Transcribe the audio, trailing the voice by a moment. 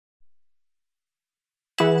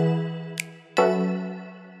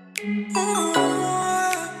Welcome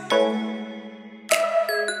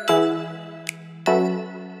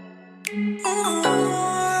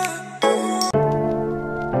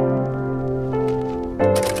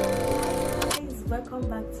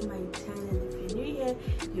back to my channel. If you're new here,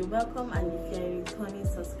 you're welcome, and if you're a returning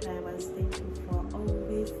subscribers, thank you for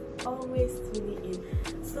always tuning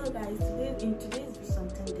in. So guys, today's video is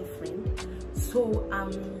something different. So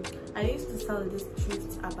I used to sell this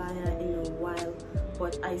thrift abaya in a while,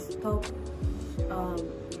 but I stopped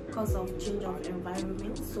because of change of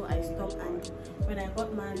environment. So I stopped, and when I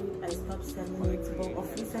got married I stopped selling it. But of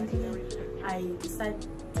recently I decided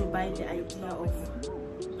to buy the idea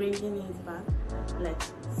of bringing it back, like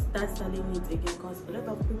start selling it again, because a lot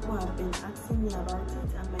of people have been asking me about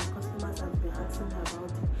it and my customers have been asking me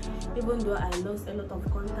about it. Even though I lost a lot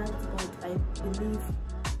of contact, but I believe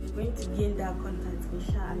I'm going to gain that contact,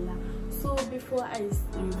 inshallah. So before I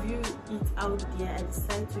review it out there, I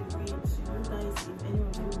decided to review it to you guys if any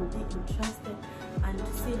of you will be interested, and to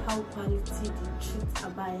see how quality the thrift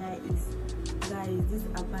abaya is. Guys, this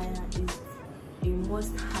abaya is a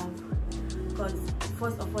must-have, because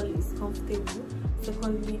first of all it's comfortable,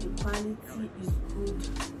 secondly the quality is good,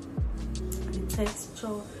 the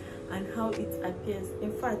texture and how it appears.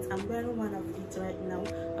 In fact, I'm wearing one of it right now.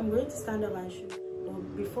 I'm going to stand up and show you.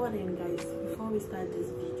 But before then guys, before we start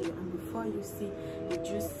this video and before you see the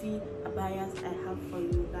juicy abayas I have for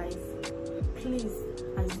you guys, please,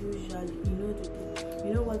 as usual,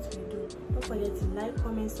 you know what we do. Don't forget to like,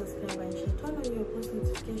 comment, subscribe and share. Turn on your post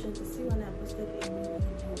notification to see when I posted a new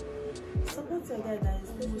video. Support your guys that is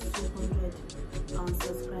almost 200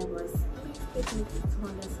 subscribers. Please take me to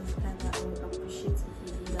 200 subscribers. I would appreciate if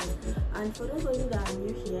you do that. And for those of you that are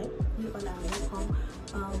new here, you all are welcome.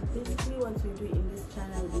 Basically what we do in this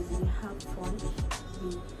channel is we have fun, we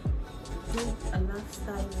do a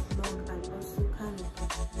lifestyle vlog, and also kind of.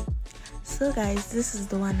 So guys, this is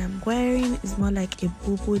the one I'm wearing. It's more like a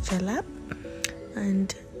boo-boo jalab,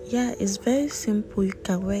 and yeah, it's very simple. You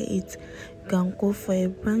can wear it, you can go for a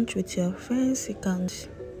brunch with your friends, you can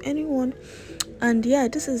anyone. And yeah,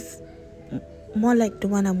 this is more like the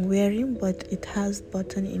one I'm wearing, but it has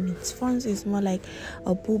button in its front. It's more like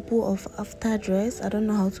a boo-boo of after dress. I don't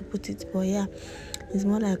know how to put it, but yeah, it's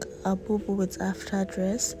more like a boo-boo with after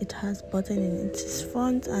dress. It has button in its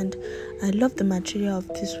front, and I love the material of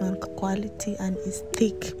this one, quality, and it's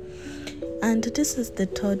thick. And this is the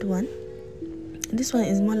third one. This one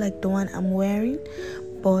is more like the one I'm wearing,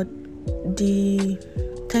 but the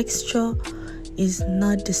texture is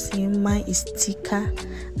not the same. Mine is thicker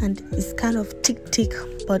and it's kind of thick,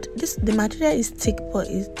 but the material is thick, but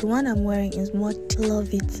the one I'm wearing is more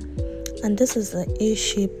love it. And this is an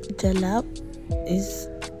A-shaped jalab. Is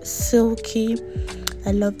silky.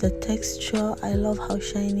 I love the texture. I love how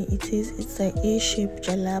shiny it is. It's an A-shaped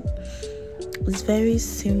jalab. It's very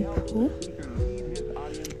simple.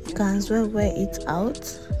 You can as well wear it out.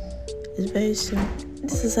 It's very simple.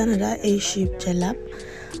 This is another A-shaped jalab,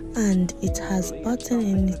 and it has button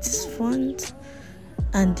in its front,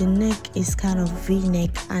 and the neck is kind of V-neck,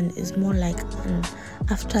 and it's more like an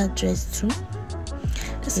after dress too.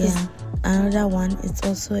 This is another one. It's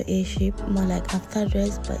also A-shape, more like after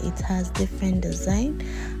dress, but it has different design.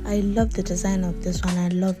 I love the design of this one. I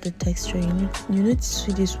love the texture. You need to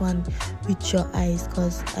see this one with your eyes,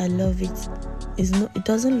 because I love it. It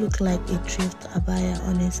doesn't look like a thrift abaya,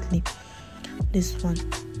 honestly, this one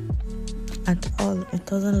at all. It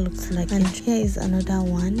doesn't look like. And here is another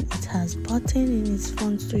one. It has button in its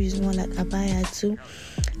front too. It's more like abaya too.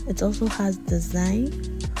 It also has design.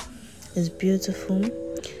 It's beautiful.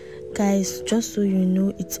 Guys, just so you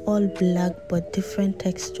know, it's all black but different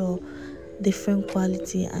texture, different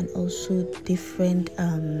quality, and also different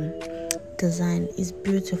design. Is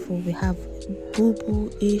beautiful. We have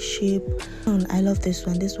boo-boo, A-shape. I love this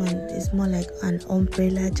one. This one is more like an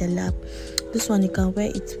umbrella jalab. This one you can wear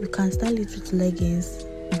it, you can style it with leggings,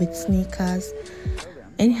 with sneakers,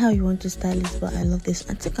 anyhow you want to style it. But I love this.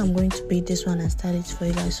 I think I'm going to pay this one and style it for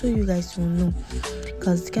you guys, so you guys will know,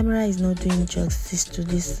 because the camera is not doing justice to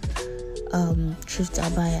this thrift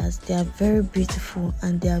abayas. They are very beautiful,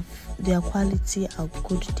 and their quality are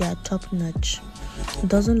good. They are top notch. It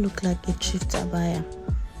doesn't look like a thrift abaya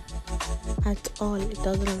at all. It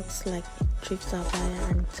doesn't look like a thrift abaya,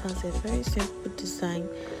 and it has a very simple design.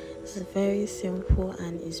 It's very simple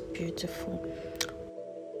and it's beautiful.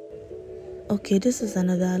 Okay, this is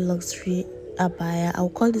another luxury abaya. I'll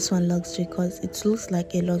call this one luxury because it looks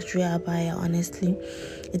like a luxury abaya. Honestly,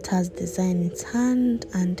 it has design in its hand,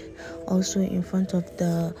 and also in front of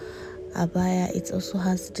the abaya it also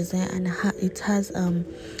has design, and it has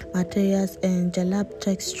materials and jalab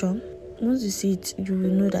texture. once you see it, you will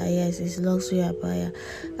know that yes, it's luxury abaya.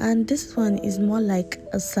 And this one is more like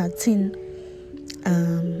a satin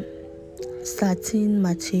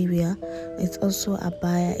material. It's also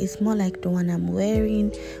abaya. It's more like the one I'm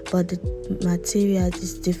wearing, but the material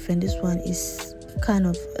is different. This one is kind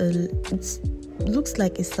of it looks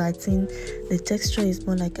like a satin. The texture is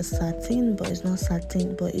more like a satin, but it's not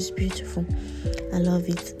satin, but it's beautiful. I love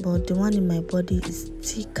it. But the one in my body is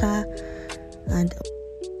thicker, and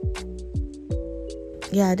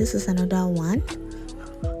yeah, this is another one.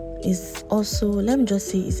 It's also, let me just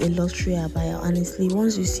say, it's a luxury abaya. Honestly,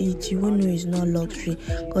 once you see it, you won't know it's not luxury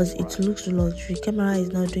because it looks luxury. Camera is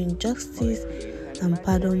not doing justice, and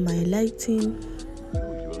pardon my lighting,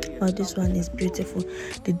 but this one is beautiful.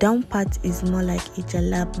 The down part is more like a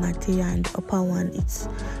jalab material, and the upper one, it's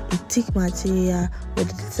a thick material with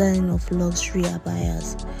the design of luxury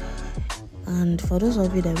abayas. And for those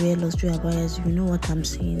of you that wear luxury abayas, you know what I'm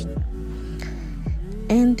saying.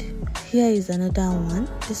 And here is another one.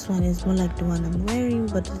 This one is more like the one I'm wearing,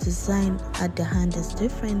 but the design at the hand is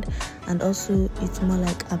different, and also it's more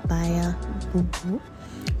like abaya bubu.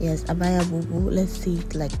 Yes, abaya bubu, let's say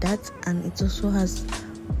it like that. And it also has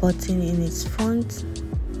button in its front,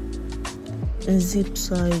 and zip,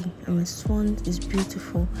 sorry, in its front. Is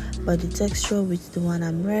beautiful, but the texture with the one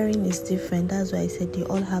I'm wearing is different. That's why I said they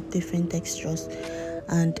all have different textures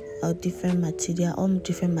and different material, all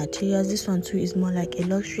different materials. This one too is more like a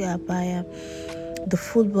luxury abaya. The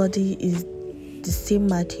full body is the same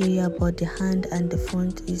material, but the hand and the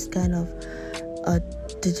front is kind of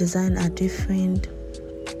the design are different.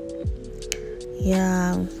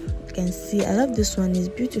 Yeah, you can see. I love this one. It's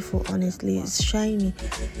beautiful. Honestly, it's shiny.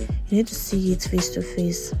 You need to see it face to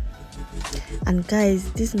face. And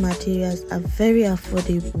guys, these materials are very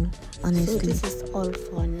affordable. Honestly, so this is all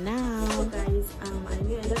for now. So guys, I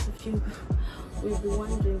know a lot of you will be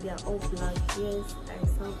wondering, they are all black. Yes, I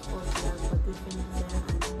saw all black, but different design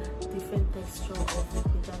and different texture of the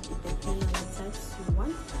hijab. It depends on the size you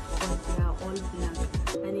want, but they are all black.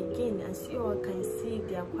 And again, as you all can see,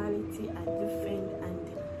 their quality are different, and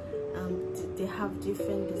they have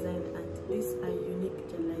different design, and these are unique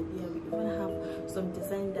jalabia. We even have some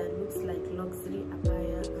design that looks like luxury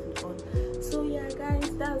abaya and all. So yeah guys,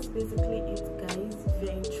 that's basically it guys. If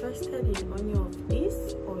you're interested in any of this,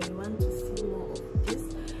 or you want to see more of this,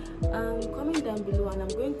 comment down below, and I'm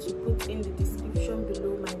going to put in the description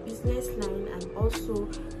below my business line and also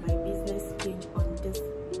my business page on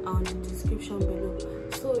the description below.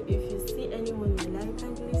 So if you see anyone you like,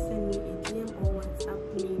 kindly send me a DM or WhatsApp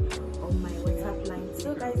me on my WhatsApp line.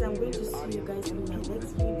 So guys, I'm going to see you guys in my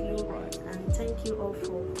next video, and thank you all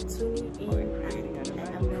for tuning